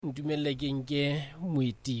Dumelle ke nke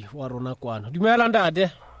moeti wa rona kwano. Dumela ntate.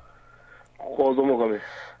 Khozo mo kame.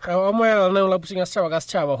 Ga wa moela na la pusinga setšhaba ka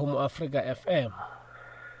setšhaba ho mo Africa FM.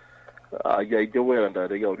 A ke boela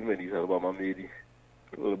ntate ke a dumedisa ba mamedi.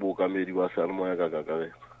 Le bokamedi ba sa le moya ka ka.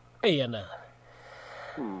 Eyana.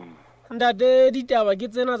 Ntate ditaba ke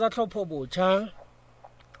tsena tsa Tlhopho Bocha.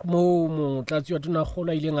 Mo tlatsi wa tona kgolo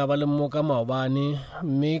ile nga ba le mo ka maobane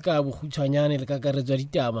mme ka bogutshwanyane le ka karetswa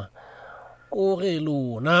ditaba. O re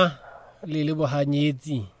lona le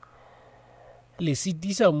Bohanyetsi le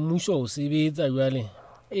sitisa mmuso o sebetsa jwale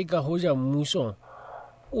e ka hoja mmuso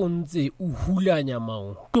o ntse o hulanya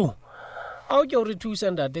maoto. A o ke o re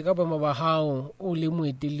thusa ntate ka boemo ba hao o le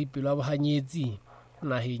moeteledipele wa Bohanyetsi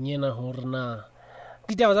naheng ena hore na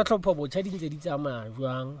ditaba tsa Tlhopho Bocha di ntse di tsamaya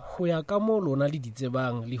jwang ho ya ka mo lona le di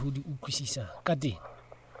tsebang le ho di utlwisisa ka teng.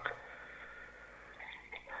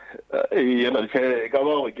 Yena ke ka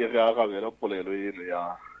ba ke re aga bela polelo eno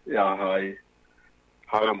ya hae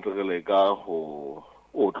ha re ntse re le ka ho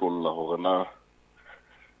o tlolla hore na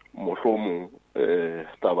mohlomong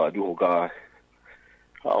taba di ho ka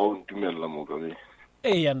ha o ntumella mo ka be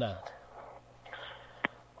yana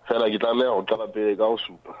fela ke tlameha ho qala pele ka ho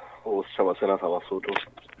supa o setjhaba sena sa Basotho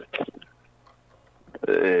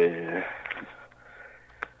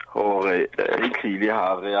hore e tlile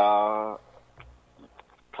ha re ya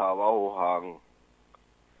taba ho hang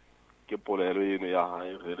ke polelo eno ya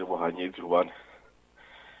hae re le Bohanyetsi hobane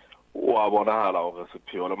o a bonahala hore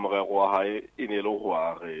sepheo le morero wa hae e ne le ho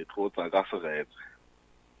re tlotsa ka seretse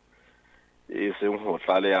e seng ho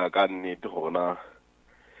tlaleha ka nnete hona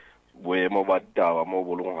boemo ba taba mo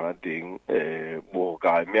bolong hona teng bo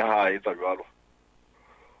ka me ha etsa jwalo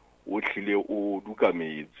o tlile o duka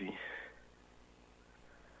metsi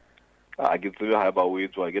a ke tsebe ha ba o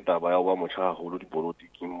etswa ke taba ya ba motjha haholo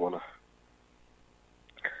dipolotiking mona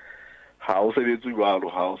ha o sebetse jwalo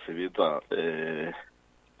ha o sebetsa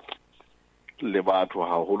le batho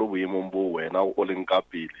haholo boemong bo wena o leng ka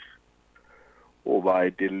pele o ba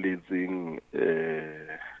etelletseng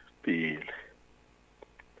pele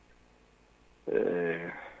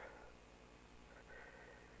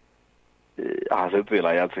a se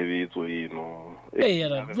tsela ya tshebetso eno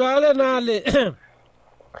jwale na le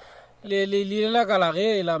la kala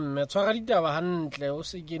ge la mme tshwara ditaba hantle o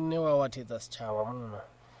se ke nne wa thetsa setjhaba mona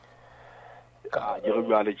ka ke re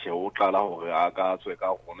bjale tjhe o qala hore a ka tswe ka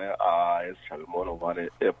gone a setjhabe mona hobane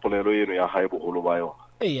polelo eno ya hae boholo ba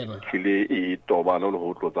yona tlile e tobana le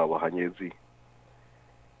ho tlotsa Bohanyetsi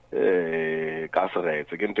ka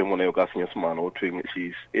seretse ke ntwe mona yo ka senyesemane o thweng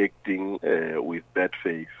she's acting with bad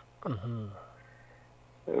faith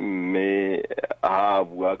mme a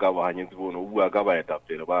bua ka Bohanyetsi bona o bua ka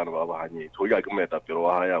baetapele bana ba Bohanyetsi ho ja ke moetapele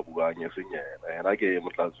wa hae a bua nyesenyana yena ke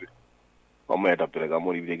motlatsi wa moetapele ka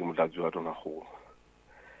mo dibile ke motlatsi wa tona go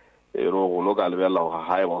e ro go no ka lebella ho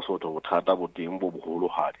hae ba Basotho bothata bo teng bo bogolo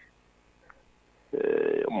hadi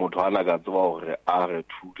motho ana ka tseba hore a re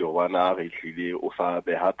thute hobana a re hlile o sa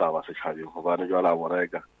beha taba setjhabeng hobane jwala bona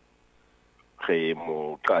eka ge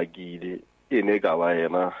mo qakile ene ka ba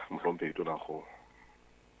yena mhlompe tona go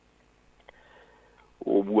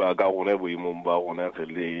o bua ka gone boemong ba gona re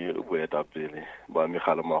le boetapele ba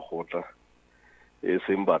Mathibeli Mokhothu e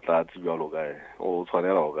seng batlatsi jwalo ka o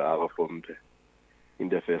tshwanela hore a re hlompe in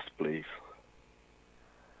the first place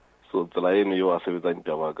so tsela eno yo a sebetsang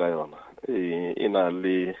taba ka yona e na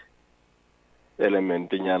le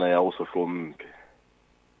element nyana ya o se hlompe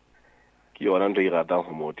ke yona ntwe e ratang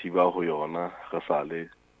ho motiva ho yona re sale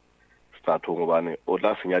startong hobane o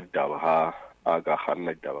tla senya ditaba ha a ka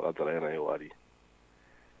kganna ditaba ka tsela ena eo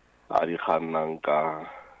a di khannang ka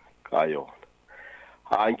yona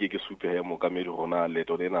ha nke ke supe he mo kamedi hona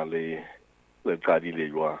leto lena le qadile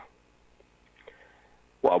jwa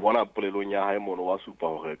wa bona polelong ya hae mono wa supa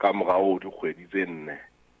hore ka morao dikgwedi tse 4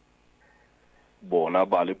 bona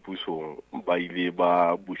ba le pusong ba ile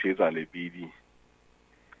ba bushetsa lebidi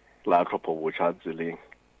la Tlhopho Bocha tseleng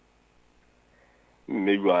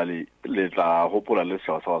mme jwale le tla hopola le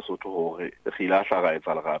setjhaba sa Basotho hore re ile a hlaga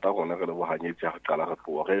etsa lerata gona re le Bohanyetsi a qala re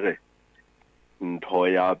tloga re ntho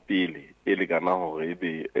ya pele e le kana hore e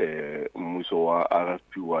be mmuso wa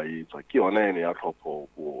RFP wa etsa ke yona ene ya Tlhopho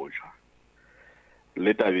Bocha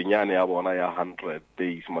le tabenyane ya bona ya 100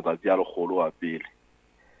 days matsatsi a lekgolo a pele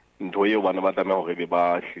ntho eo bana ba tlameha hore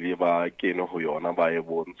ba hlile ba kene ho yona ba e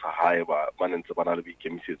bontsha hae ba ntse bana le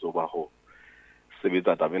boikemisetso ba ho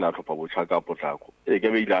sebetsa tabena Tlhopho Bocha ka potlako e ke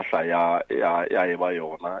be ilahla ya e ba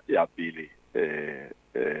yona ya pele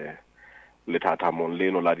le thathamong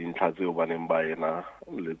leno la dintlha tseo baneng ba ena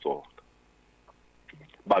le tsona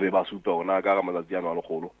ba be ba supa ona ka matsatsi a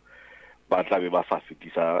lekgolo ba tla be ba sa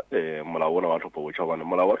fetisa molao ona wa Tlhopho Bocha hobane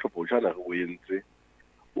molao wa Tlhopho Bocha na re o entse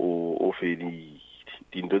o fedile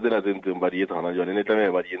dintho tsena tse ntseng ba di etsa hana jwale ne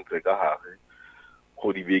tlameha ba di entse ka hare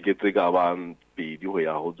go dibeke tse ka bang 2 go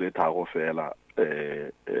ya go tse 3 fela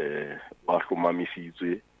ba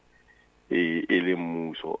hlomamisitswe e le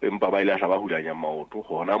mmuso empa ba ile a ba hulanya maoto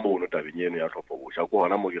gona mo no tabeng eno ya Tlhopho Bocha go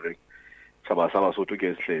hona mo ke reng tshaba sa Basotho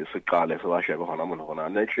ke se qale se ba shebe gona mo gona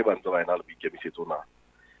nna tle ba ntse ba ena le boikemisetso na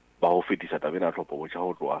ba ho fetisa tabena Tlhopho Bocha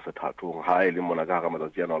go tloa sethathong ha e le mona ka ga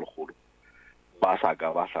matsatsi ana le kgolo ba sa ka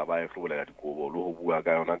ba hla ba e hlobolela dikobo le ho bua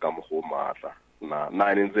ka yona ka mogho matla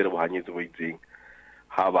na ne ntse re bohanyetsi bo itseng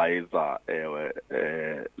ha ba etsa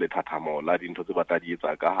le thathamo la dintho tse ba tla di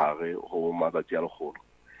etsa ka hare ho matsatsi a le kgolo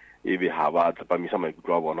ebe ha ba tsepamisa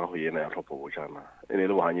maikutlo a bona ho yena ya Tlhopho Bocha na ene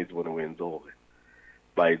le bohanyetsi bone bo entse hore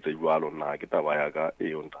ba etse jwalo na ke taba ya ka e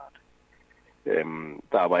yo ntate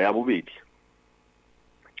taba ya bobedi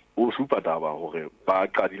o supa taba hore ba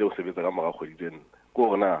qadile ho sebetsa ka mora kgwedi tsena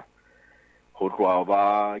ko rona ho tloa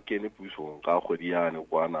ba kene pusong ka kgwedi yane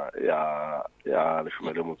kwana ya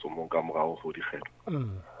 11 ka mora ho dikgetho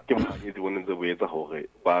ke bohanyetsi bone ntse bo etsa hore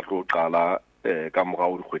ba tlo qala ka mora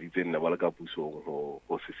ho dikgwedi tsena ba le ka pusong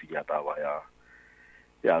ho sisinya taba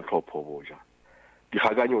ya Tlhopho Bocha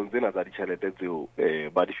dikgakanyong tsena tsa ditšhelete tseo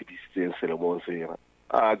ba di fetisitseng selemong sena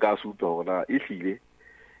a ka supa hona e hlile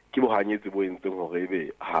ke bohanyetsi bo entseng hore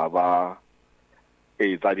ebe ha ba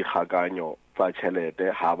etsa dikgakanyo tsa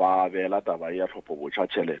tšhelete ha ba bela taba ya Tlhopho Bocha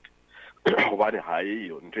tšhelete hobane ha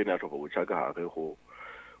eyo ntwe ya Tlhopho Bocha ka hare go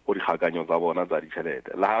dikgakanyo tsa bona tsa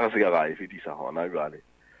ditšhelete la ha re se ka ga e fetisa hona jwale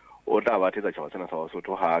o tla ba thetsa tšhaba sena sa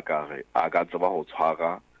Basotho ha a ka tseba ho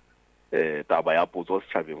tshwara taba ya potso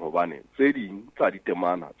setjhabeng hobane tse ding tsa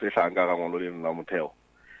ditemana tse hlahang ka rangolo le la motheo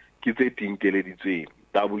ke tse tinkeleditsweng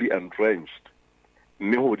doubly entrenched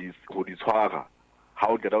mme ho di tshwara ha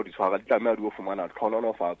o qeta ho di tshwara di tlameha di ho fumana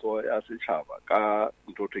tlhonolofatso ya setjhaba ka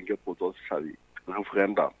ntho thweng ke potso setjhabeng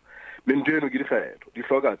referendum mme ntho eno ke dikgetho di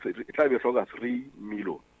hloka e tla be hloka 300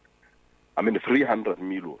 million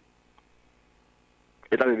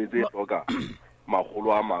e tla be tse hloka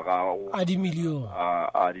makgolo a mararo a di million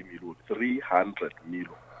 300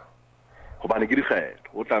 million hobane ke dikgetho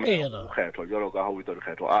o tlameha kgetho jalo ka ha o etsa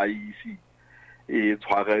dikgetho IEC e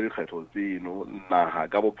tshware dikgetho tseno naha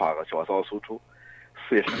ka bophara tšhaba sa Basotho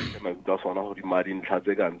se hlahile maikutlo a sona ho di madi ntlha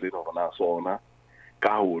tse kang tseno hore na sona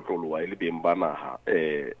ka ho tloloa e le beng ba naha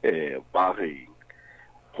ba reng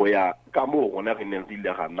go ya ka moo rona re neng re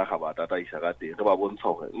ile ga nna ga ba tataisa ka teng re ba bontsha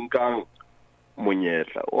hore nkang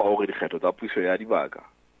monyetla wa hore dikgetho tsa puso ya dibaka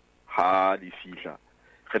ha di fihla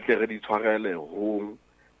re tle re di tshwarele ho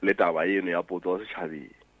le taba eno ya potso setjhabeng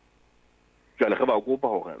jwale re ba kopa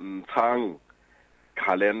hore ntshang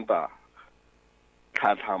calendar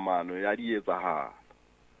tlhatlhamano ya di etsahala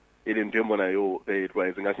e leng teng mona yo re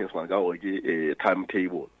tlwaetseng ka Senyesemane ka hore ke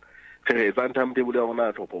timetable re etsa timetable ya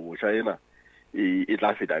rona Tlhopho Bocha ena e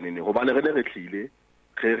tla feta nene hobane re ne re tlile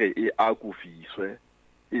re e akufiswe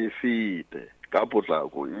e fete ka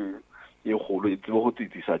potlako e kgolo e tsebe go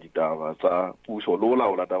tsitsisa ditaba tsa puso le ho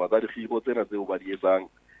laola taba tsa dikgiro tsena tseo ba di etsang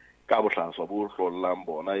ka bohlaswa bo hlollang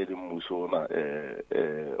bona e le mmuso ona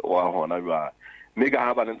wa hona jwale mme ka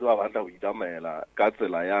ha ba ntse ba batla ho itamaela ka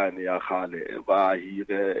tsela yane ya kgale ba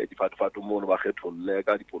hire difatfatso mono ba kgetholle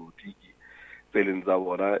ka dipolotiki tse leng tsa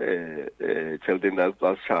bona tšheleteng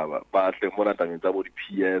tsa setšhaba ba tle mona tabeng tsa bo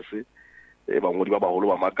di-PS bangodi ba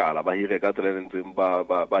baholo ba makala ba hire ka tsela e ntseng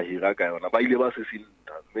ba hira ka yona ba ile ba se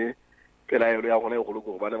sintha mme pelaelo ya gona e golo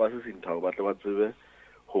gore ba ne ba se sintha ba tle ba tsebe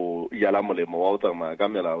go yala molemo wa o tsamaya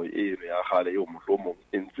ka melao eno ya gale eo mohlomong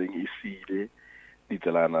e ntseng e sile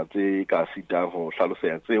ditselana tse ka sitang go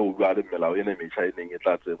hlaloseya tseo jwale melao ena metjha e neng e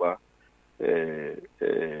tla tseba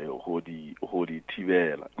go di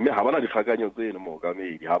thibela mme ha bana dikgakanyo tseno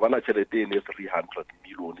mookamedi ha bana tšhelete ene 300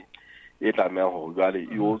 million e tlameha go jwale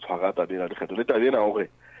yo tshwara tabena dikgetho le tabena hore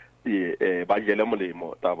ba jele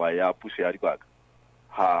molemo taba ya puso ya dibaka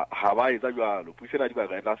ha ba etsa jwalo puso ya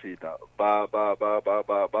dibaka e tla feta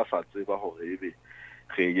ba sa tseba hore ebe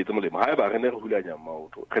re etse molemo ha ba re ne re hulanya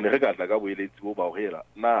maoto re ne re ka tla ka boeletsi bo ba hela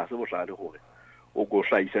na se bohlale hore o go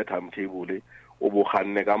hlaisa timetable o bo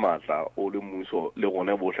kganne ka matla o le mmuso le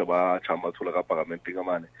gone bohle ba tšhamatshola ka parlamenteng ka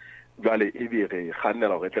mane jwale e be re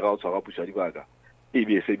kgannela hore tle ka o tshwara puso ya dibaka e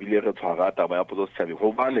be se bile re tshwara taba ya potso setjhabeng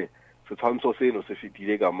hobane setshwantsho seno se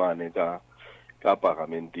fetile ka mane ka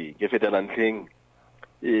parlamenteng ke fetela ntlheng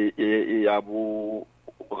ya bo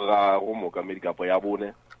raro mookamedi kapo ya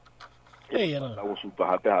bone la go supa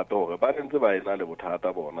hape hore ba ntse ba ena le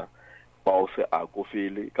bothata bona ba o se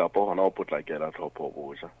akofele kapo hona o potlakela Tlhopho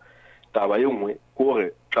Bocha taba e nngwe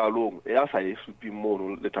gore qalong e a sa e suping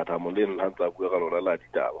mono le thatamo le nna tsa bua ka lona la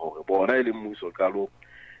ditaba gore bona e le mmuso qalong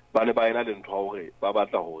ba ne ba ena le ntho gore ba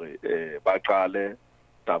batla gore ba qale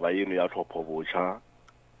taba eno ya Tlhopho Bocha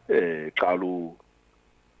qalong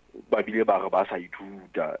ba bile ba re ba sa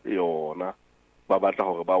ithuta yona ba batla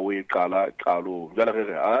gore ba o e qala qalong jale re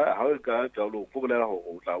ha re ka qalong go bolela gore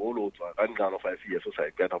o tla bo lo tswa ka ntlano 5 years o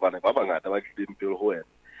sa iketa bana ba bangata ba tlileng pele go wena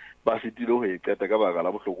ba sitile go iketa ka baka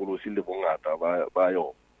la bohlokolosi le bongata ba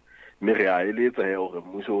yo mme re a eletsa gore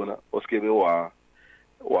mmuso ona o skebe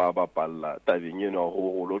wa bapalla tabeng eno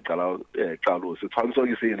go lo qala qalo se tshwantsho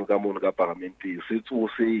ke seno ka mono ka parlamente se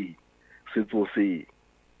tsose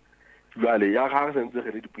jwale ya ga re sentse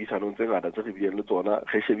re le dipuisanong tse ngata tse re bileng le tsona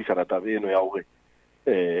ge shebisana tabe eno ya gore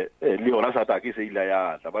le yona sa take se ila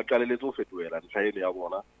ya tla ba qaleletse go fetoela ntlha eno ya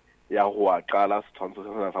bona ya go a qala setshwantsho se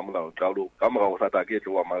sena sa molao qalo ka morago sa take e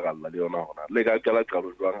tle wa magalla le yona hona le ka qala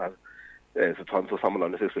qalo jwang ha setshwantsho sa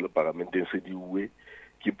molao se se le parlamenteng se diuwe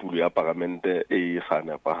ke pulo ya parlamente e sa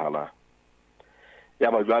nepahala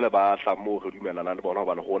ya ba jwale ba tla mo re dumelana le bona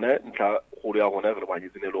hobane gone ntlha go ya gone re ba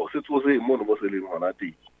nyetsene le se tsose mo no mo se leng hona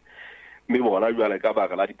teng mme bona jwale ka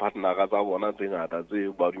baka la di-partnera tsa bona tse ngata tse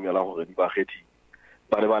ba dumela gore di ba kgethi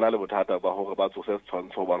ba ne ba na le bothata ba gore ba tsose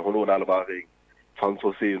setshwantsho hobane go le ona le ba reng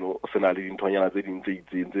tshwantsho seno se na le dinthonyana tse ding tse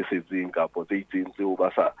itseng tse setseng kapo tse itseng tseo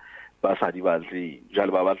ba sa di batleng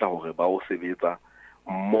jale ba batla gore ba o sebetsa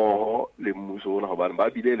mmoho le mmuso ona hobane ba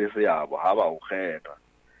bile le seabo ha ba o kgetha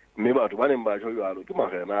mme batho ba neng ba tjho jalo ke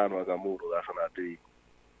magenano ka mono ka sanateng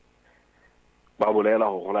ba bolela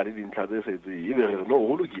gore go na le dintlha tse setseng ebe re no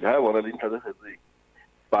go lokile ha bona le dintlha tse setseng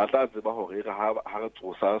ba tla tseba gore ha re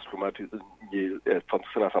tsosa tshwantsho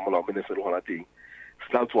sena sa molao mme ne se le gona teng se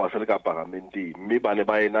tla tsoa se le ka parlamenteng mme ba ne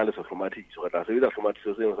ba ena le sehlomathiso re tla sebetsa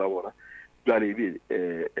hlomathiso seno sa bona jwale ebe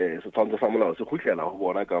setshwantsho sa molao se kgutlela go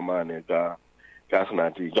bona ka mane ka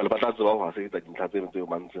senateng jwale ba tla tseba go sebetsa dintlha tseno tseo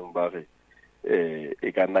ba ntseng ba re e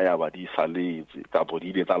ka nna ya ba di saletse kapo di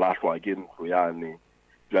ile tsa lahlwa ke ntlo yane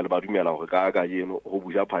jwale ba dumela gore ka eno go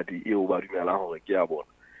buja party eo ba dumela gore ke ya bona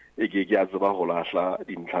e ke ya tseba go lahla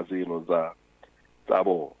dintlha tseno tsa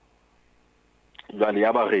bona jwale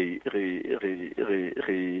ya ba re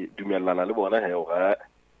dumellana le bona he gore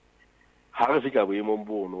ha re fika boemong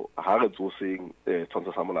bono ha re tsoseng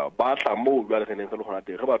tshwantsho sa molao ba tla mo jwale re neng se le gona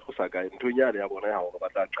teng re ba tlosa kae nthonyane ya bona ya gore ba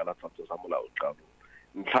tla qala tshwantsho sa molao qalo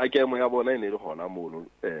ntlha kemo ya bona e ne le gona mono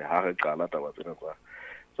ha re qala taba tsena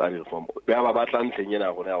tsa di-reform ya ba batla ntlheng ena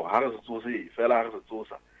ya gona ya gore ha re se tsose fela ha re se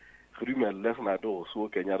tsosa re dumelle senate go se o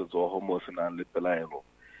kenya letsogo mo se nang le pelaelo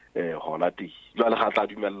gona teng jwale ga tla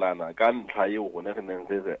dumellana ka ntlha eo gone re neng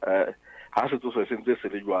re ha se tsoso se ntse se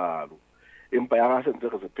le jwalo empa ya ga se ntse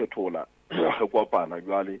re se phethola re kopana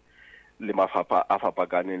jwale le mafapha a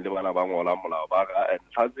fapakaneng le bana ba ngola molao ba ga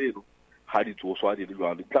ntlha tseno ga di tsoswa di le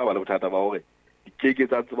jwalo di tla ba le bothata ba gore dikeke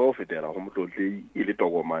tsa tseba go fetela go motlotlei e le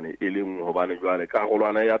tokomane e le nngwe gobane jwale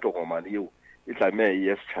karolwana ya tokomane eo e tlameya e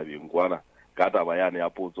ye setšhabeng kwana ka taba yane ya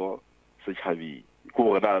potso setšhabeng ke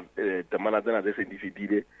gore na temana tsena tse seng di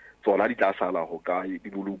fetile tsona di tla sala go kae di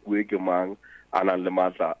bolokue ke mang a nang le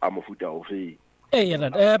maatla a mofuta ofeng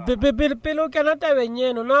pele o kena tabeng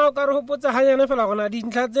eno na o ka re gopotsa ganyane fela gona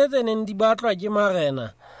dintlha tse tseneng di batlwa ke marena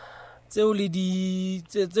tseo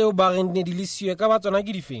ba reng ne di le siwe ka ba tsona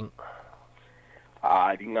ke difeng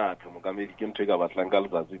di ngata mokamedi ke ntho e ka batlang ka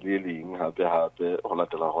letsatsi le leng gape go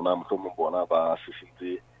latela gona mohlomong bona ba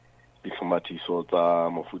sesitse dihlomathiso tsa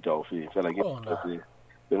mofuta ofeng fela ke tse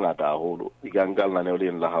ngata haholo di ka nka lenaneo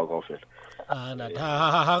le la gago kao fela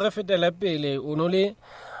ha re fetela pele o no le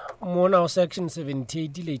mona o section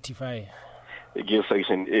 78 le 85 ke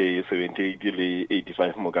section 78 le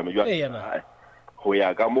 85 mokamedi go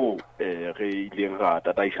ya ka mo re ileng ra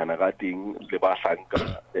tataišana ka teng le ba hlanka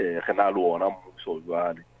ge na le ona mmuso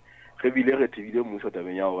jwale ge bile re thebile mmuso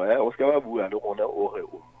tabeng ya gore o se ka ba bua le gone o re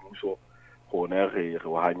o mmuso gone re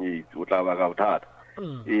Bohanyetsi o tla ba ka bothata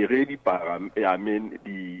re di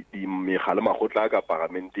megale makgotla ka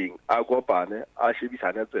parlamenteng a kopane a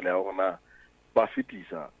shebisane tsela ya gona ba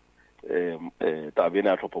fetisa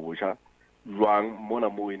tabena ya Tlhopho Bocha jwang mona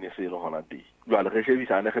mo e ne se le gona teng jwale re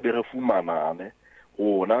shebisane ge be re fumanane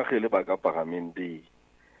gona ge le ba ka parlamenteng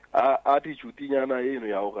a ditšutinyana eno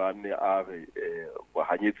ya gore a nne a re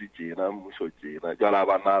Bohanyetsi tjena mmuso tjena jwale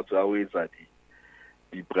ba natso ya o etsa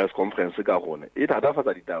di-press conference ka gone e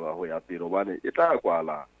thatafatsa ditaba go ya pele gobane e tla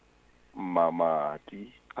kwala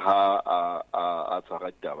mamati ha a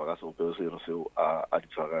tshwara ditaba ka seopeo seno seo a di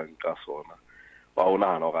tshwarang ka sona ba o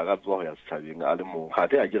nagana gore a ka tsoa go ya setšhabeng a le mongwe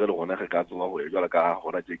gate a kere le gone ge ka tsoa go ya jwale ka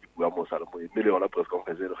gona tse ke bua mo sa le moe mme le yona press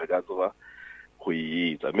conference eno ge ka tsoa go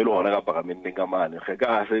etsa mme le gona ka paramenteng ka mane ge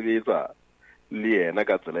ka sebetsa le yena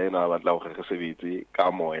ka tsela ena ba batla gore re sebetse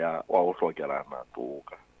ka moya wa go hlokelana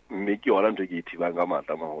toka mme ke yona ntho ke e thibang ka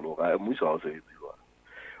matla magolo ga mmuso wa o sebetse jwang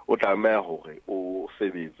o tlameha gore o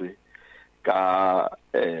sebetse ka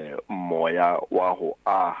moya wa go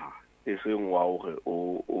aha e seng wa gore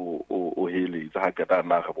o heletsa ha keta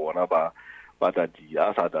na ga bona ba tati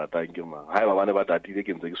a sa tatang ke mang ha ba bane ba tatile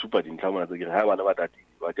ke ntse ke supa dintlha mona tse ke ha bane ba tatile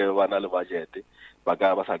ba ke ba na le budget ba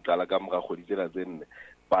ka ba sa qala ka mora kgodi tsena tse nne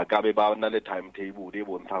ba ka be ba na le timetable e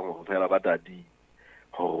bontshang go fela ba tati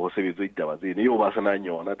go sebetsa ditaba tsene eo ba sena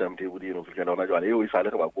yona timetable eno fihlela ona jwale eo e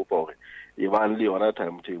sale re ba kopa gore e ba le yona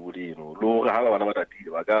timetable eno le gore ha ba bana ba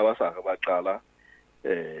tatile ba ka ba sa re ba qala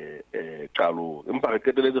qalo empa re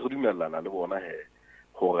keteletse go dumellana le bona he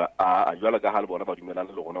gore a jwala ka ha le bona ba dumelana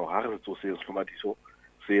le gona ha re tso se hlomathiso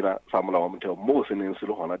sena sa molao wa motheo mo se neng se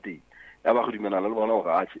le gona teng ya ba go dumelana le bona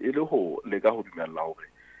gore a e le go le ka go dumella gore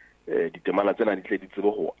ditemana tsena di tle di tsebe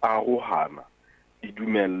go arohana di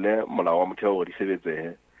dumelle molao wa motheo gore di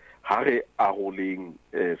sebetsege ha re aroleng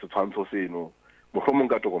setshwantsho seno mohlomong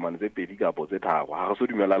ka tokomane tse pedi kapo tse tharo ha re so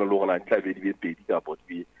dumellana le gona di tla be di be pedi kapo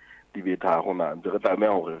di be tharo na ntse re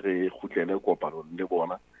tlameha gore re khutlele kopano le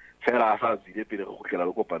bona fela a sa tsile pele re khutlela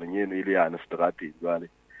le kopanong eno ile yana strateng jwale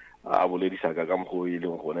a boledisa ka mgo ile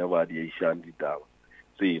gone ba di isang ditaba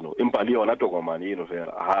tseno empa le yona tokomane eno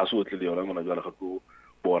fela ha so tle le yona mona jwale ga go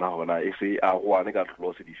bona gona e se a goane ka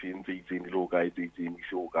tlose di fentse itseng di lo ka itseng di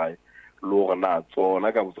se o kae lo gona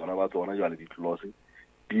tsona ka botsona ba tsona jwale di tlose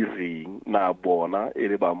di reng na bona e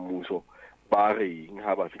le ba mmuso ba reng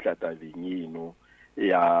ha ba fitla tabeng eno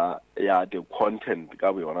ya the content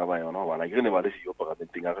ka yona ba yona bana ke ne ba le sio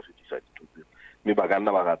paramenteng a re fetisa dithuto mme ba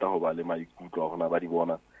kana ba rata go ba le maikutlo gona ba di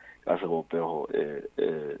bona ka se bopego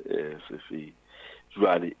se fe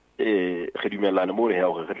jwale ge dumellane mo re ya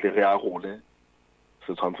gore re tle re a gole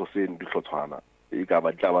se tshwantsho se di tlhotswana e ka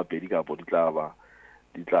ba ditla ba pedi kapo di tla ba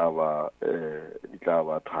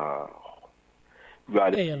tharo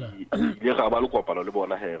jwale le ga ba le kopano le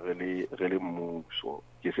bona he re le mmuso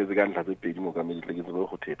ke setse ka ntlha tse pedi mo ka medile ke tsebe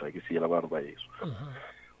go theta ke siela bana ba yeso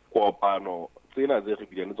kopano tsena tse re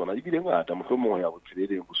bileng tsona di bile ngata mohlomong ya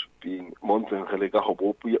botsheleleng bosupeng mo ntseng ge le ka go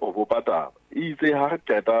bopa taba e itse ha re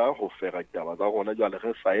qeta go fega ditaba tsa rona jwale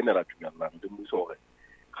ge saenela tumellano le mmuso gore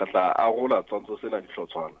ga tla arola tshwantsho sena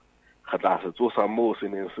dihlotshwana ga tla se tsosa mo se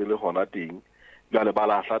neng se le gona teng jwale ba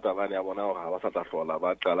lahla tabane ya bona gore ga ba sa tla hlola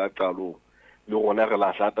ba qala qalong le gona re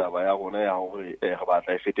lahla taba ya gona ya gore re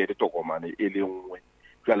batla e fete ditokomane e le nngwe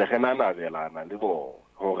jwale ge na nabelana le bona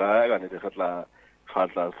gore ga ne di tla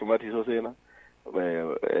hlomathiso sena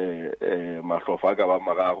mahlofa ka ba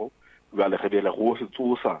magago jwale ge bele go se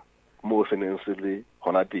tsosa mo se neng se le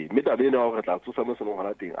gona teng mme taba ene ya gore tla tsosa mo se neng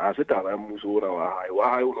gona teng a se taba ya mmuso ona wa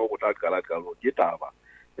hae o no go tla qala ke taba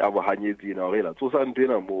ya Bohanyetsi na gore la tsosa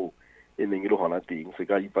ntena mo e neng le gona teng se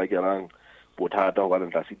ka ipakelang bothata go ba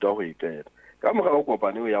ntla sitwa go ipela ka moga go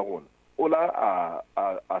kopane ya gona o la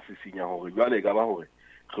a sisinya gore jwale ka ba gore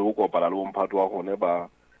ge o kopana le bomphato wa gone ba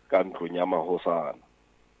ka ntlong ya mahosana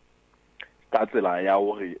ka tsela ya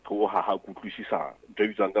gore go haha kutlwisisana ntho e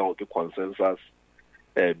bitsang ka gore ke consensus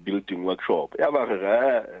building workshop ya ba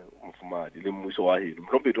re mfumadi le mmuso wa heno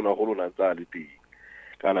mhlompe tona go lona tsa le teng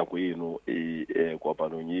ka nako eno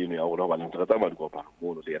kopanong eno ya gona ba le ntse tsa madikopano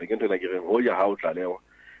mono le re ke ntona ke reng ho ja ha o tlalewa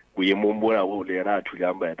boemong bona bo le yena a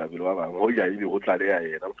thulang baetapele ba bangwe ho ja ile go tlaleya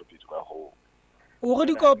yena mhlompe tona go o go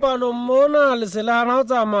dikopano mona le selana o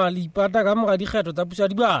tsamaya le ipata ka moga dikgetho tsa puso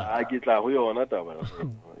di ba a ke tla go yona taba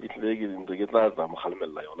e tle ke ntse ke tla tsa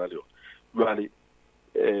mogalemella yona le yona jwale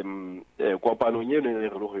kopanong eno e re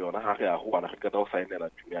le go yona ha re a go bana re ka ta go saenela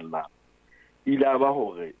tumellano ile a ba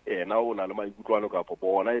gore ena o na le maikutlwano kapo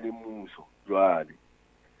bona e le mmuso jwale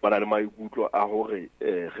ba na le maikutlo a gore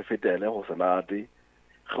ge fetele go senate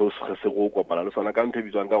ge se go kopana le sona ka ntho e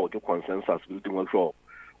bitswang ka gore ke consensus building workshop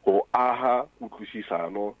go aha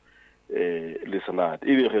utlwisisano le senate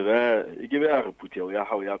e be ke be a re putheo ya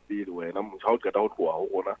hao ya pele wena motho ha o qeta go tloa go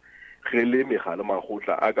gona ge le mega le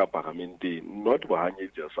magotla a ka paramenteng not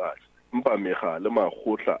Bohanyetsi such mpa mega le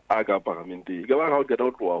magotla a ka paramenteng ke ba ga o qeta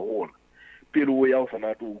go tloa go gona pele o ya o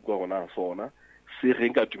senate o ukwa gona sona se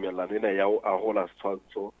reng ka tumellano ena ya o arola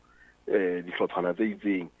setshwantsho dihlotshwana tse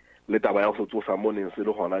itseng le taba ya go se tsosa mo neng se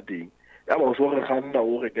le gona teng ya ba o se re ganna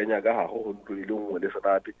o re kenya ka gago go ntlo ile nngwe le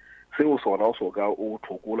senate seo sona o soka o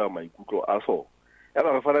thokola maikutlo a sona ya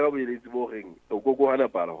ba re fana ka boeletsi bo reng o kokohana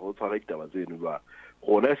pala go tshwara ditaba tseno jwa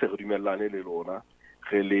gona se re dumellane le lona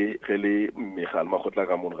ge le mega le magotla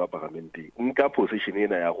ka mono ga paramenteng nka position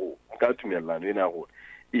ena ya go nka tumellano ena ya go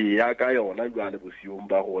e ya ka yona jwa le bosiong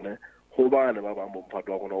ba gone go bana ba bang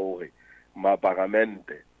bomphato wa gona gore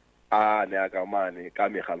maparamente a ne a ka mane ka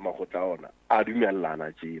megala magotla ona a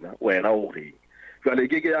dumellana tjena wena o reng jwale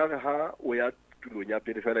ke ya re ha o ya tulong ya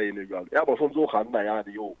pele fela ene jwalo ya bo sontso ganna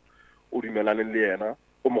yane yo o dumelane le yena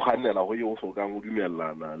o mo gannela go yo so kang o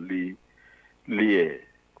dumellana le ye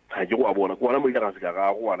ha ke go a bona go bona mo ile ga se ka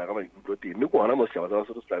ga go wana ka maikutlo teng mme go bona mo setšhaba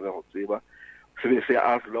sa se tlabe go tseba se be se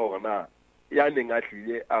a fela gore na ya neng a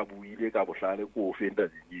tlile a buile ka bohlale ko fenta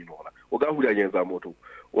dingino gona o ka hulanyetsa motho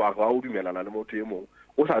wa ga o dumelana le motho e mongwe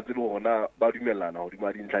o sa tsebe gore na ba dumelana go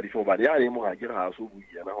dima dintlha dife gobane ya ne mo ga ke re ga so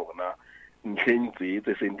buiena gore na ntlheng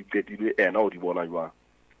tse seng di qetilwe ena o di bona jwang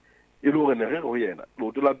e le gore ne re go yena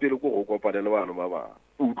lo tla pele ko go kopana le bana ba ba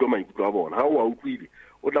o utlwa maikutlo a bona ha o a utlwile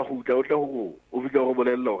o tla go utla o tla go o fitlha go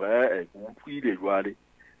bolella gore go utlwile jwale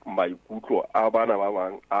maikutlo a bana ba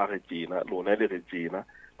bang a re tjena lona le re tjena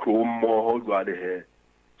tlo mmoho jwale he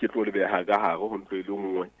ke tlo le beha ka hare ho ntlo ile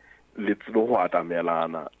nngwe le tselo go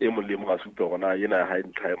atamelana e mo le mo ga supa gona yena ha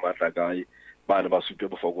ntlha e matla kae bana ba supe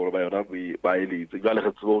bofokolo ba yona ba eletse jwale re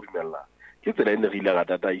tsebo dumella ke tsela ene re ile ga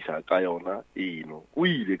tataisa ka yona eno o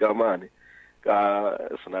ile ka mane ka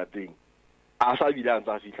senateng a sa bile a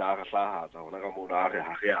ntsa fihla a re hlahatsa gona ka mona a re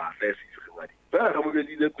ha re a tla se se ngadi ba re mo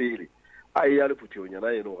bedile pele a ya le phuthong yana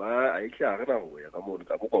eno ga a itlha re na go ya ka mona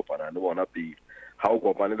ka go kopana le bona pele ha o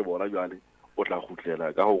kopane le bona jwale o tla gutlela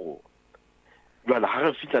ka go jwale ha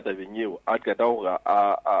re fihla tabeng eo a qeta gore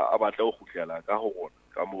a batla go gutlela ka go gona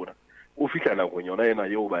ka mona o fihla na go yona ena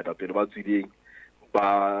eo ba eta pele ba tsideng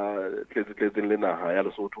ba tletseng le naga ya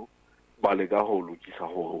Lesotho ba le ka go lokisa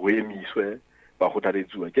gore go emiswe ba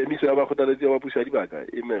kgothaletsuwa ke emiso ya ba kgothaletsuwa ba pusa dibaka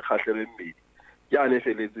e me kgahlele mmedi ya ne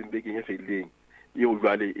feletseng bekeng e feleng eo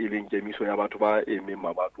jwale e leng kemiso ya batho ba eme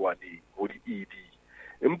mabatwane go di ED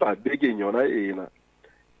empa bekeng yona ena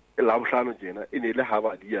la bohlano tjena e ne le ha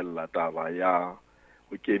ba diella taba ya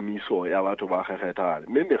kemiso ya batho ba kgekgethane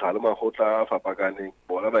mme megala magotla a fapakaneng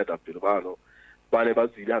bona ba eta pele bano ba ne ba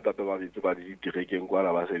tsile hape ba betse ba di direkeng kwa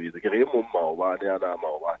ba sebetsa ke re mo maobane ana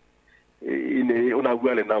maobane e ne o na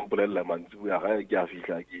bua le nna mpolella mantsi ya ga ke a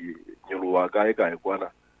fihla ke nyolowa kae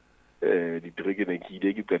kwana di direkeng ke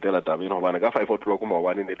ile ke qetela taba eno hobane ka 5 o'clock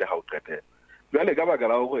maobane ne le ha o qetela jwale ka baka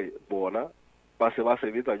la gore bona ba se ba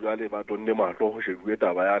sebetsa jwale ba tonne matlo go shebuwe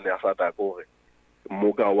taba ya ne a sata gore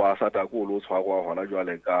moka wa sata ko lo tshwarwa hona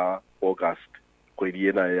jwale ka August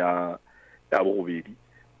kgwedi ena ya bobedi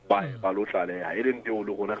ba lo tlaleha e le nteo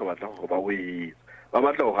le gona ge batla go ba go e ba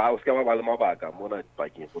batla go ga o ska ba le mabaka mona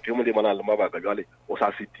dipakeng go themo le mana le mabaka jwale o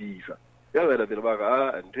sa sitisa ya bela pele ba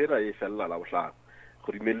ga ntena e fella la bohlano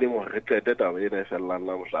go dimelleng go re tlete taba ena e fella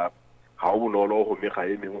la bohlano ha o bonolo go mega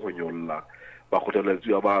e mengwe go nyolla ba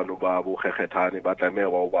kgothaletsuwa bano ba bo kgekgethane ba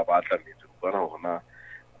tlameha ba batla metsi bona gona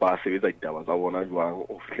ba sebetsa ditaba tsa bona jwang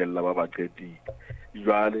o fihlella ba qetile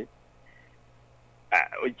jwale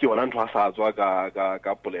ke ona ntho a sa tswa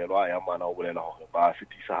ka polelo ya mana o bolela gore ba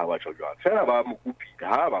fetisa ha ba tsho jwang fela ba mokupile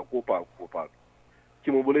ha ba kopa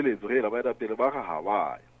ke mo boleletse re la ba eta pele ba ga ha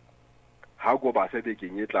ba ha go ba se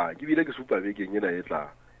bekeng e tlang ke bile ke supa bekeng ena e tlang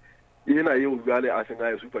ena eo jwale a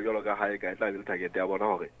senga e supa jalo ka hae ka tla le target ya bona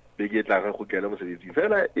gore beke e tlang go kena mosebetsi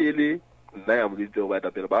fela e le nna ya moditse ba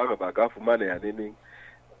eta pele ba ga ba ka fumana ya neneng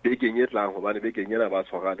bekeng e tlang gobane bekeng ena ba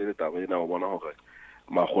tshwarane le taba ena o bona gore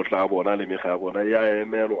magotla a bona le mega ya bona ya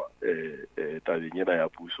emelwa tabeng ena ya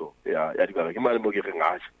puso ya dibaka ke mane mo ke reng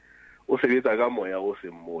ache o sebetsa ka moya o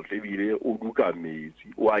se motle ebile o duka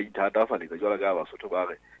metsi o a ithatafaletsa jwala ka Basotho ba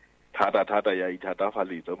re thata ya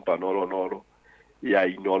ithatafaletsa mpa nolonolo ya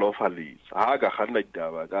inolofaletsa ha ka ganna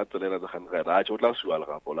ditaba ka tselela tsa ganna ra tšo tla suwa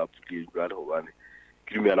legapo la puleng jwale gobane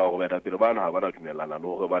ke dumela gore baeta pele bana ga bana dumelana le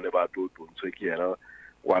gore ba ne ba tontshwe ke yena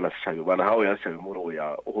wana setšhabe bana ha o ya setšhabe mo go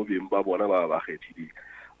ya go beng ba bona ba kgethile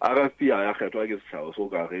RFP ya kgethwa ke setšhaba so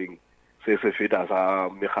ka reng se feta sa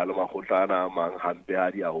megala magotlana mang hampe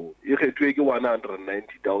a diago e kgethwe ke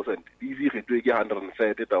 190,000 DC kgethwe ke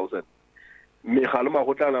 130,000 megala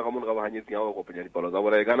magotlana ka mono ga Bohanyetsi ya go kopanya dipalo tsa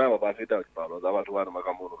bona e kana ba feta dipalo tsa batho ba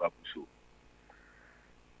ka mono ka puso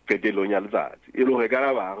petelong ya letsatsi e le gore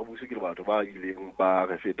kana ba re buso ke batho ba ileng ba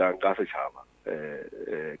re fetang ka setšhaba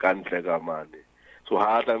ka ntle ka mane so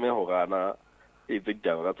ha tla me ho gana e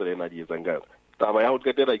ditaba ka tsela ena di etsang ka taba ya go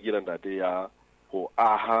qetela ke ntate ya go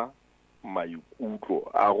aha maikutlo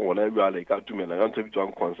a gona jwale ka tumela ka ntse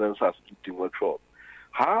bitswang consensus meeting workshop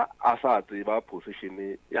ha a sa tseba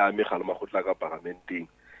position ya megala magotla ka parlamenteng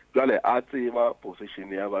jwale a tseba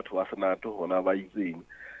position ya batho ba senato gona ba itseng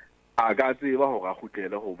a ka tseba go ga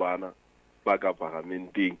gutlela go bana ba ka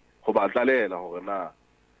parlamenteng go ba tlalela gore na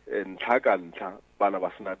ntlha ka ntlha bana ba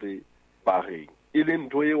senate ba reng e le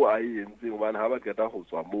ntho eo a e entseng bana ha ba qeta go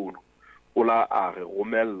tswa mono o la a re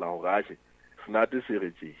romella gore a senate se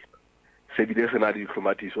re tjena se bile se na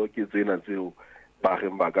ditlhomatiso ke tsena tseo ba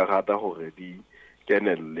reng ba ka rata gore di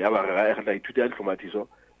kenelle ya ba re ga ithuta ditlhomatiso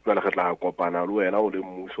jwale re tla kopana le wena o le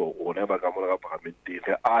mmuso rona ba ka mona ka parlamenteng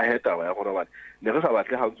re a taba ya gona bane ne re sa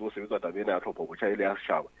batle ga ntse o sebetsa tabena ya Tlhopho Bocha ile ya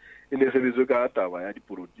setšhaba e ne sebetswe ka taba ya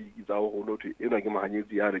dipolotiki tsa go no thwe ena ke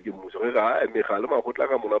Bohanyetsi ya re ke mmuso re ga megale makgotla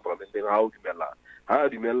ka mona parlamenteng ha o dumellana ha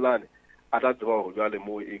dumellane a tla tseba go jwale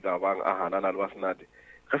mo e ka bang a hanana le ba senate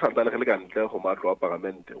ge santse le ka ntle go matlo a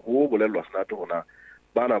parlamente go bolelwa senate gona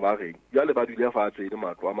bana ba reng jwale ba dule fatshe le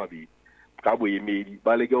matlo a mabedi ka boemedi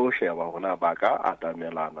ba leke go sheba gona ba ka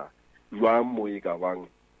atamelana jwang mo e ka bang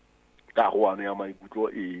karoano ya maikutlo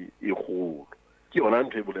e kgolo ke yona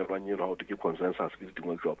ntho e bolelwang eno ga ke consensus ke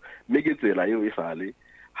ditimo job mme ke tsela eo e sale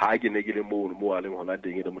ha ke ne ke le mo a leng gona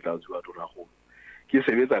teng le motlatsi wa tonakgolo ke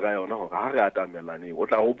sebetsa ka yona gore ha re atamelaneng o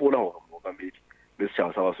tla gopola gore mookamedi le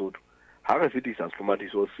setšhaba sa Basotho ha re fetisa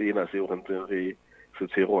setlhomatiso sena seo re ntseng re se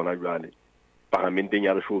tshwere gona jwale parlamenteng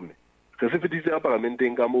ya 10 re se fetise ya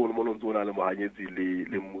parlamenteng ka moo mo ntse o na le Bohanyetsi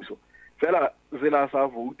le mmuso fela zela sa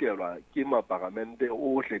voutelwa ke maparlamente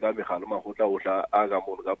ohle ka megalo makgotla otla a ka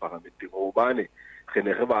mono ka parlamenteng gobane ge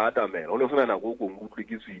ne re ba atamela o ne sona nako go ngutlwe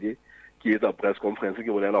ke tswile ke etsa press conference ke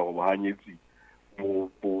bolela go Bohanyetsi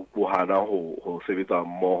bo hana go sebetsa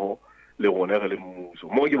mmoho le gone re le mmuso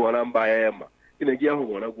mo ke bona ba ema ke ne ke ya go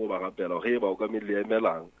bona go ba rapela ge ba o ka me le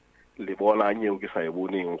emelang le bona nyeo ke sa e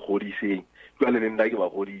boneng godiseng jwale le nna ke ba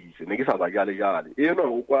godise ne ke sa ba jale eno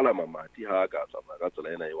o kwala mamati ha ka tsamaya ka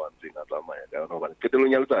tsela ena e wantseng a tsamaya ka yona hobane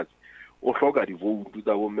ketelong ya letsatsi o hloka divoutu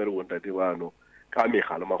tsa bomme le bontate bano ka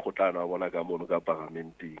megala makgotlana a bona ka mono ka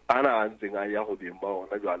parlamenteng ana a ntseng a ya go beng ba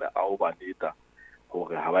ona jwale a o ba neta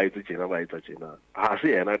gore ha ba etse tjena ba etsa tjena ha se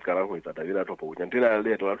yena ke kana go etsa tabela Tlhopho Bocha ntena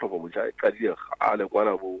le eto la Tlhopho Bocha e qadile a le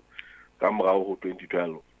kwana bo ka morao go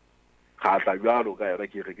 2012 ga tla jalo ka yona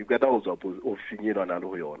ke re ke keta go tswa ofising eno na le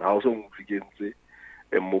go yona ha o so mfikentse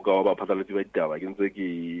mmoka wa ba phatlaletsi ba ditaba ke ntse ke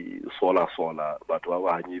sola batho ba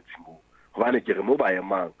Bohanyetsi mo gobane ke re mo ba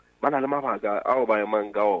emang ba na le mabaka ao ba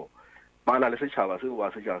emang ka o ba na le setšhaba seo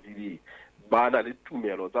ba se jafile ba na le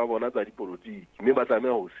tumelo tsa bona tsa dipolotiki mme ba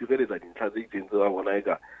tlameha go sireletsa dintlha tse itseng tse ba bona e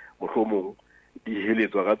ka mohlomong di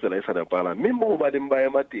heletswa ka tsela e sa nepalang mme mo ba ding ba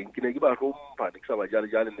ema teng ke ne ke ba hlompha ne ke sa ba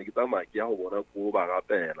jale ne ke tsamaya ke ya go bona ko ba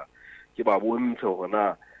rapela ke ba bontshe gore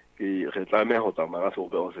na ke re tlameha go tsamaya ka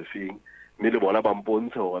seopego se feng mme le bona ba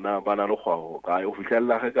mpontshe gore na ba na le kgwao kae o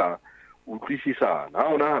fitlhelela ge ka utlwisisana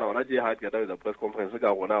ha o nagana gona je ha ke ta etsa press conference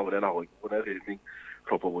ka gona a bolela gore ke bona re emeng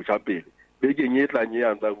Tlhopho Bocha pele bekeng e tlang e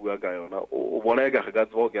antsa bua ka yona o bona e ka ge ka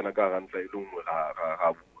tseba go kena ka gantla e le nngwe ga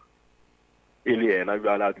bua e le yena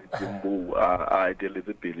jwale a dutseng moo a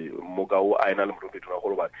eteletse pele mmoka o a ena le Motlhompedi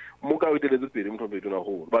Tonakgolo bane mmoka o eteletse pele Motlhompedi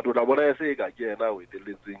Tonakgolo batho o tla bona e se e ka ke yena o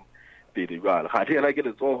eteletseng pele jwale ga the yena ke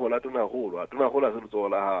letsogo la Tonakgolo a se letsogo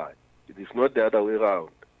la hae it is not the other way around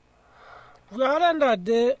jwale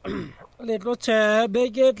ntate le tlo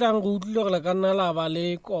tshebe ke tlang go utlwile gore le ka nna la ba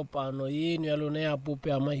le kopano eno ya lone ya pope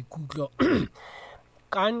ya maikutlo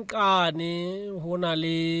kankane go na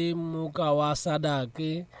le moka wa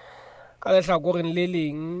sadake ka lehlakoreng le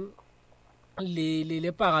leng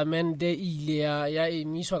le parlamente ile ya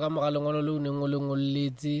emiswa ka moga lengolo le o neng o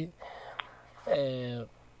lengoletse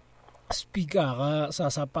speakera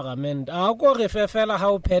sa parlament a ko re fefela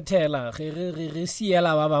ha o phethela re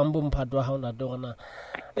siela ba bang bomphato wa ha ona tona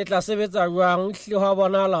e tla sebetsa jwang hle ho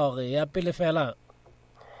bonala hore ya pele fela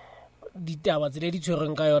ditaba tse di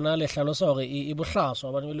tshwereng ka yona le hlalosa hore e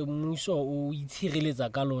bohlaswa ba le mmuso o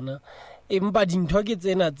itshireletsa ka lona empa dintho ke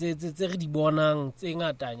tsena tse re di bonang tse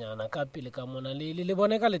ngatanyana ka pele ka mona le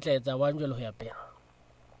bone ka letlaetsa wa njelo ho ya pele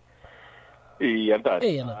ya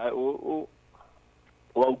ntate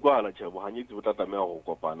wa utlwala tjhe Bohanyetsi bo tla tlameha go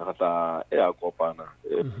kopana ga tla a kopana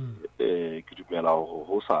ke dumela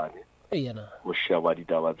go sane go sheba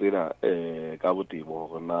ditaba tsena ka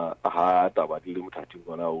botebo gore na ha taba di le mothating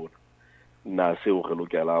gona ona na seo re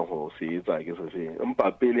lokelang go se etsa ke se feng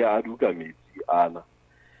empa pele a duka metsi ana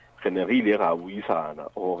ge ne re ile ga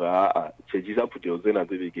buisana gore a tshejisa phuteo tsena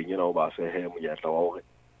tse bekeng ena o ba fehe monyetla wa gore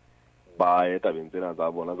ba tabeng tsena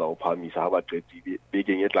tsa bona tsa go phamisa ha ba qetile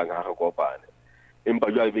bekeng e tlang ha re kopane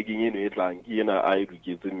empa jwa bekeng eno e tlang ke ena a e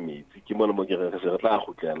duketseng metsi ke mona mo ke re se re tla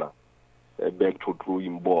gotlela back to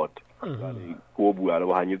drawing board go bua le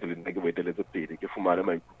Bohanyetsi le nna ke boeteletse pele ke fumane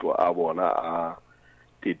maikutlo a bona a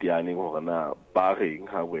teteaneng gore na ba reng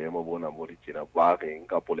ha boemo bona mo ditjena ba reng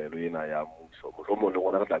ka polelo ena ya mmuso mohlomong le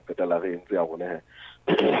gona re tla qetela re entse ya gone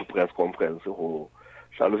press conference go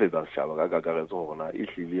hlalosetsa setšhaba ka kakaretso gore na e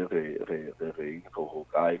hlile re go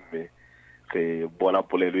kae mme re bona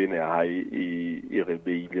polelo ena ya hae e re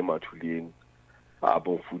beile mathuleng a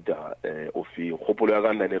bonfuta o fe kgopolo ya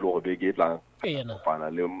ka nna ne le go be ke tlang pana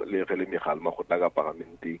le ge le megal magotla ka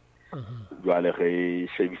parlamenteng jwale ge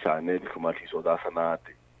shebisane dihlomatliso tsa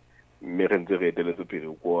senate mme re ntse re eteletse pele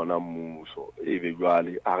ko ona mmuso e be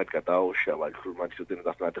jwale a re kata o sheba dihlomatliso tsena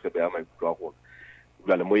tsa senate re beya maikutlo a rona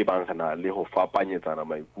jwale mo e bang re na le go fapanyetsana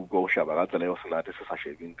maikutlo o sheba ka tsela yo senate se sa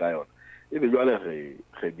shebeng ka yona e be jwale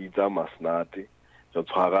re bitsa masnate re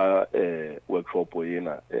tshwara workshop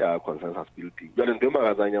ena ya consensus building jwale ntwe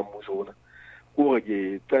magatsanya mmuso ona gore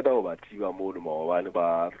ke tseda go ba thiba mo le maobane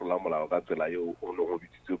ba tlola molao ka tsela yo o no go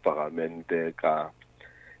bitsitswe parlamente ka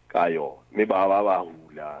yo mme ba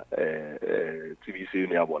hula tsebiso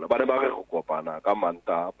eno ya bona ba ne ba re go kopana ka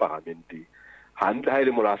manta parlamente hantle ha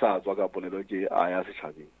ile mola sa tswa ka polelo ke a ya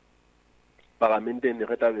setšhabeng parlamente ne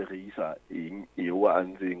re tabe re isa eng eo a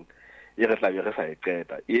ntseng e re tlabe re sa e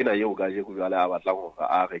qeta ena yeo ka je go jale a batla go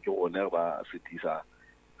a re ke gone ba setisa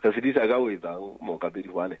ka o etsang mo ka be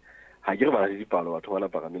diwane ha ke re ba le dipalo batho bana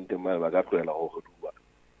parlamente mma ba ka tloela go goduwa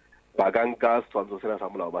ba ka nka setshwantsho sena sa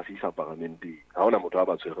molao ba se isa parlamente ha ona motho a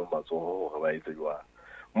ba tshwereng matsogo gore ba etse jwang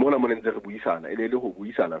mona mo ntse re buisana e le go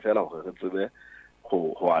buisana fela gore re tsebe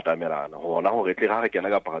go atamelana gona gore tle ga re kena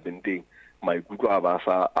ka parlamenteng maikutlo a ba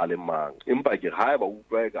sa a le mang empa ke ga ba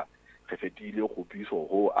utlwa ka re fetile kgopiso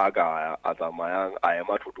go a ka a tsamayang a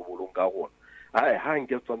ema thotobolong ka gona ai ha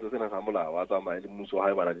nke tsantse sena sa molao a tsamaya le mmuso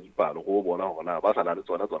ha e bana le dipalo go bona gona ba sa na le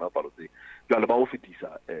tsona palo tse jwale ba go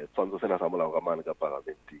fetisa tsantse sena sa molao ka mane ka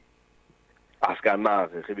parlamenteng a ska na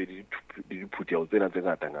re be di diphuteo tsena tse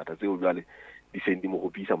ngata tseo jwale di sendi mo go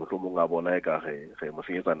pisa mohlomong a bona e ka re mo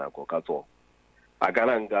senyetsa nako ka tsona a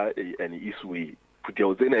kana nka an issue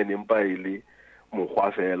phuteo tsena e nempa ile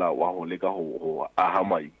mokgwa fela wa go leka go aha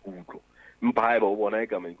maikutlo mpa ha e ba o bona e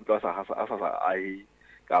ka maikutlo a sa ai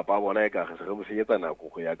ka ba bona e ka re mo senyetsa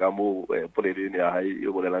nako go ya ka mo poleleng ya hae e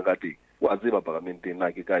bolelang ka teng wa tseba parlamenteng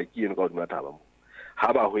na ke ka ke eno ka hodima thaba mo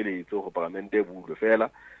ha ba hweletse go parlamente e bulwe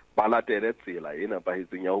fela ba latele tsela ena ba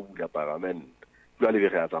hetseng ya go bula parlamente jwale be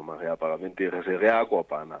re a tsamaya ya parlamente re se re a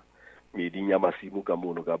kopana meding ya masimo ka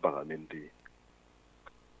mono ka parlamente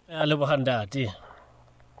a le bohandate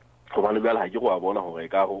go bana bjale ha ke go a bona gore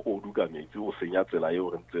ka go o duka metsi o senya tsela eo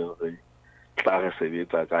re ntseng re tla re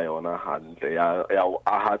sebetsa ka yona hantle ya o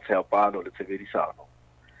aha tshepano le tshebedisano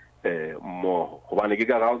mmogo gobane ke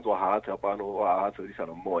ka ga ntse ha tshepano o aha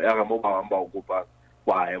tshebedisano mmogo ya ga mo ba bang ba o kopa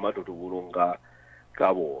wa ema totobolong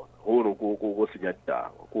ka bona go no go senya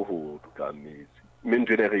ditaba go go duka metsi mme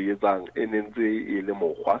ntho ne re etsang e nentse e le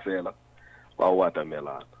mokgwa fela wa o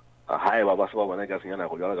atamelana ha e ba se ba bona ka senya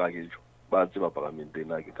nako jwale ka ke ba tseba parlamenteng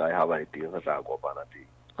na ke kae ha ba teng re tla kopana teng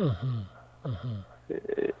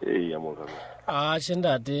ya mo ka a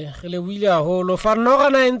tshindate ge le buile haholo fa nno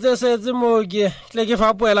gana ntse setse mo ke tle ke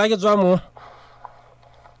fapoela ke tswa mo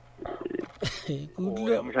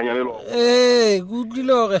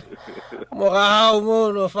kutlile gore moga hao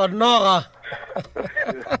mono fa nnoga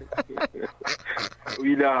o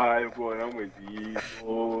ile hae bona mwezi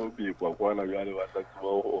o bikwa kwana bjale ba tsa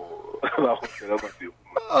ba go tsela matemo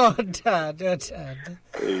tata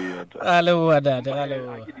ale bua data ale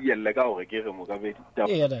bua ke di yelle ka gore ke re mo ka be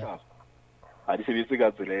ditaba a di sebetse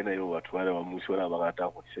ka tsela ena yo batho ba le ba mmuso ba rata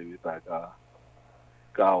go sebetsa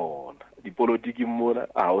ka ona dipolitiki mona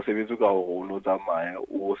a o sebetse ka go o no tsamaya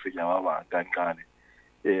o senya ba ba kankane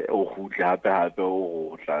o gutla hape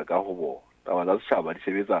o tla ka go bona taba tsa setšhaba di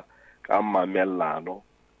sebetsa ka mamellano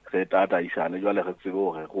re tataisane jwale re tsebe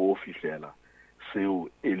gore go fihlela seo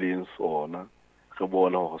e leng sona re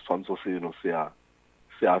bona gore swantso seno se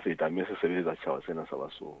a feta mme se sebetsa tšhaba sena sa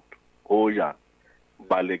Basotho hoja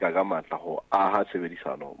ba leka ka matla go aha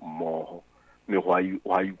tshebedisano mmogo mme go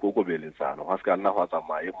a ikokobeletsana go se ka nna go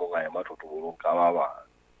tsamaya mongwe a ema thotobolong ka ba bang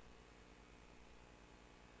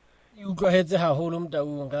e utlwahetse haholo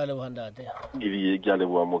mtaung ka le bohandate ke a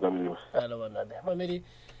leboa mo ka melemo a le bohandate mamedi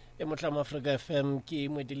e Motlamo Africa FM ke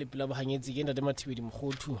Moetapele Bohanyetsi ke ntate Mathibeli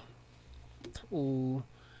Mokhothu o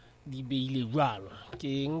di beile jwalo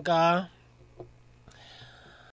ke nka